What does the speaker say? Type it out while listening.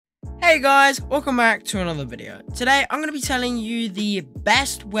Hey guys, welcome back to another video. Today I'm going to be telling you the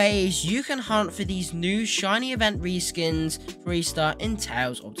best ways you can hunt for these new shiny event reskins for Easter in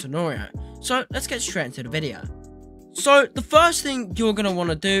Tales of Tanorio. So let's get straight into the video. So the first thing you're going to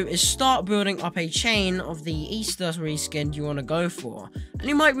want to do is start building up a chain of the Easter reskin you want to go for. And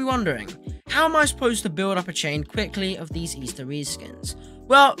you might be wondering, how am I supposed to build up a chain quickly of these Easter reskins?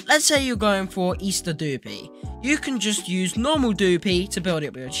 Well, let's say you're going for Easter Doopy. You can just use normal Doopy to build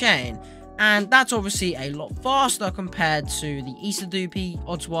up your chain, and that's obviously a lot faster compared to the Easter Doopy,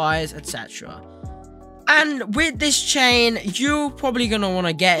 odds-wise, etc. And with this chain, you're probably going to want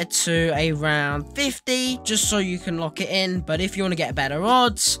to get it to around 50, just so you can lock it in, but if you want to get better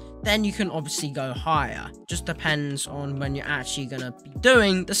odds, then you can obviously go higher. Just depends on when you're actually going to be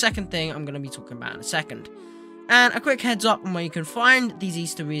doing the second thing I'm going to be talking about in a second. And a quick heads up on where you can find these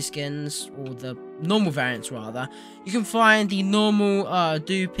Easter reskins, or the normal variants rather. You can find the normal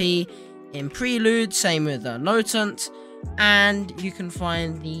Doopy in Prelude, same with Notant, and you can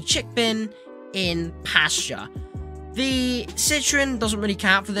find the Chickpin in Pasture. The Citron doesn't really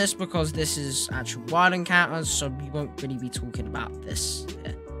count for this because this is actual wild encounters, so we won't really be talking about this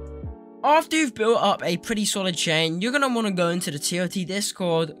here. After you've built up a pretty solid chain, you're going to want to go into the TOT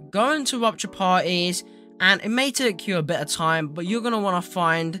Discord, go into Rupture Parties, and it may take you a bit of time, but you're going to want to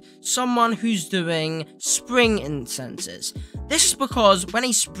find someone who's doing spring incenses. This is because when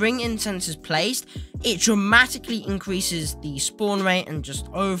a spring incense is placed, it dramatically increases the spawn rate and just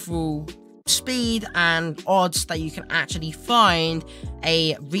overall speed and odds that you can actually find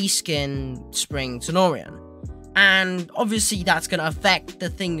a reskin spring Tanorian. And obviously that's going to affect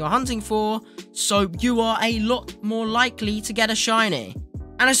the thing you're hunting for, so you are a lot more likely to get a shiny.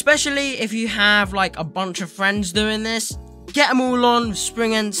 And especially if you have like a bunch of friends doing this, get them all on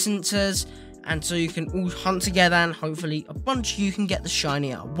spring instances, and so you can all hunt together, and hopefully a bunch of you can get the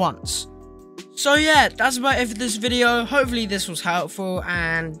shiny at once. So yeah, that's about it for this video. Hopefully this was helpful,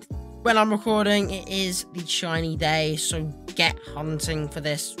 and when I'm recording, it is the shiny day, so get hunting for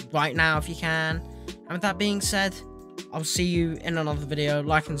this right now if you can. And with that being said, I'll see you in another video.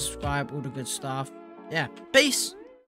 Like and subscribe, all the good stuff. Yeah, peace.